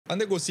A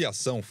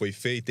negociação foi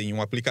feita em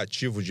um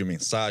aplicativo de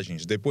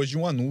mensagens depois de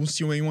um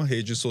anúncio em uma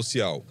rede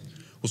social.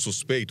 O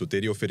suspeito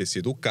teria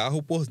oferecido o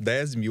carro por R$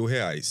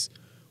 10.000.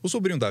 O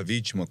sobrinho da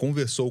vítima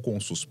conversou com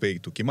o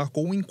suspeito, que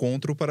marcou um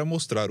encontro para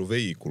mostrar o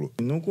veículo.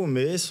 No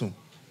começo,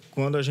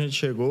 quando a gente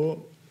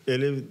chegou,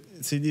 ele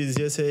se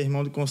dizia ser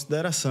irmão de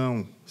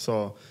consideração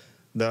só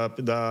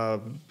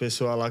da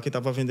pessoa lá que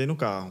estava vendendo o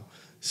carro.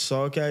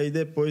 Só que aí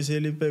depois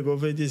ele pegou e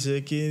veio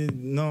dizer que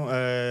não,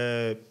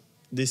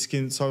 disse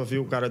que só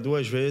viu o cara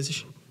 2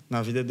 vezes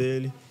na vida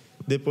dele.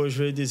 Depois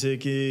veio dizer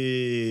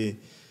que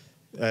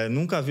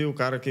nunca viu o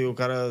cara, que o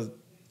cara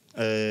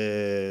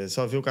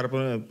só viu o cara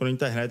por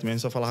internet mesmo,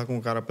 só falava com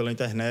o cara pela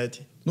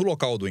internet. No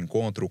local do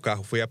encontro, o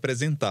carro foi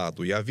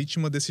apresentado e a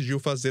vítima decidiu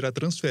fazer a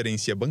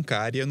transferência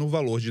bancária no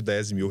valor de R$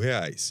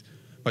 10.000.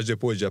 Mas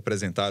depois de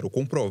apresentar o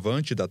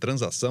comprovante da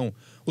transação,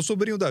 o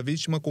sobrinho da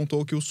vítima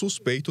contou que o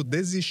suspeito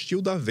desistiu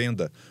da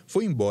venda,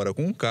 foi embora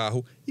com o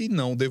carro e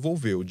não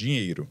devolveu o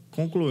dinheiro.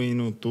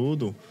 Concluindo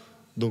tudo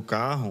do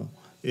carro,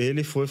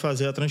 ele foi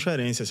fazer a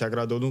transferência, se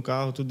agradou do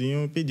carro,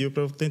 tudinho, e pediu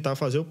para eu tentar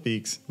fazer o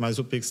Pix. Mas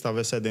o Pix estava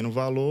excedendo o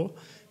valor,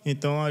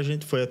 então a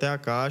gente foi até a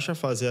caixa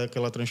fazer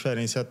aquela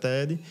transferência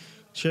TED.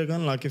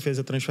 Chegando lá que fez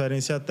a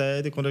transferência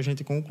TED, quando a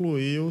gente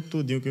concluiu,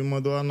 tudinho que me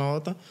mandou a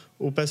nota,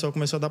 o pessoal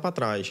começou a dar para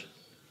trás.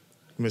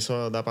 Começou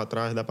a dar para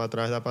trás, dar para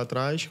trás, dar para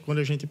trás. Quando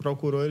a gente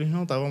procurou, eles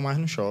não estavam mais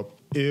no shopping.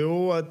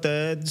 Eu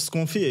até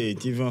desconfiei,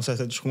 tive uma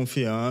certa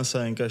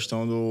desconfiança em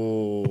questão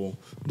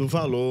do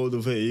valor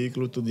do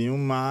veículo, tudinho,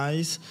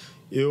 mas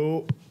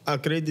eu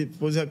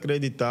pus a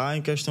acreditar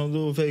em questão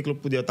do veículo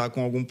podia estar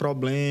com algum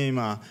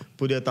problema,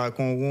 podia estar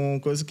com alguma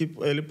coisa que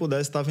ele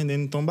pudesse estar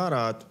vendendo tão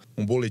barato.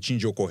 Um boletim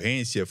de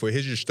ocorrência foi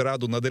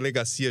registrado na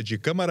delegacia de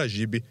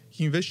Camaragibe,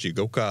 que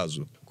investiga o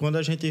caso. Quando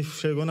a gente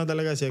chegou na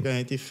delegacia, que a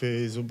gente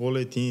fez o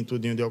boletim,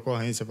 tudinho de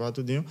ocorrência,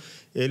 tudinho,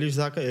 eles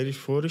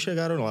foram e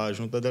chegaram lá,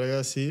 junto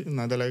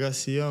na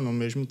delegacia, no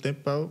mesmo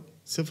tempo, para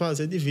se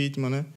fazer de vítima, né?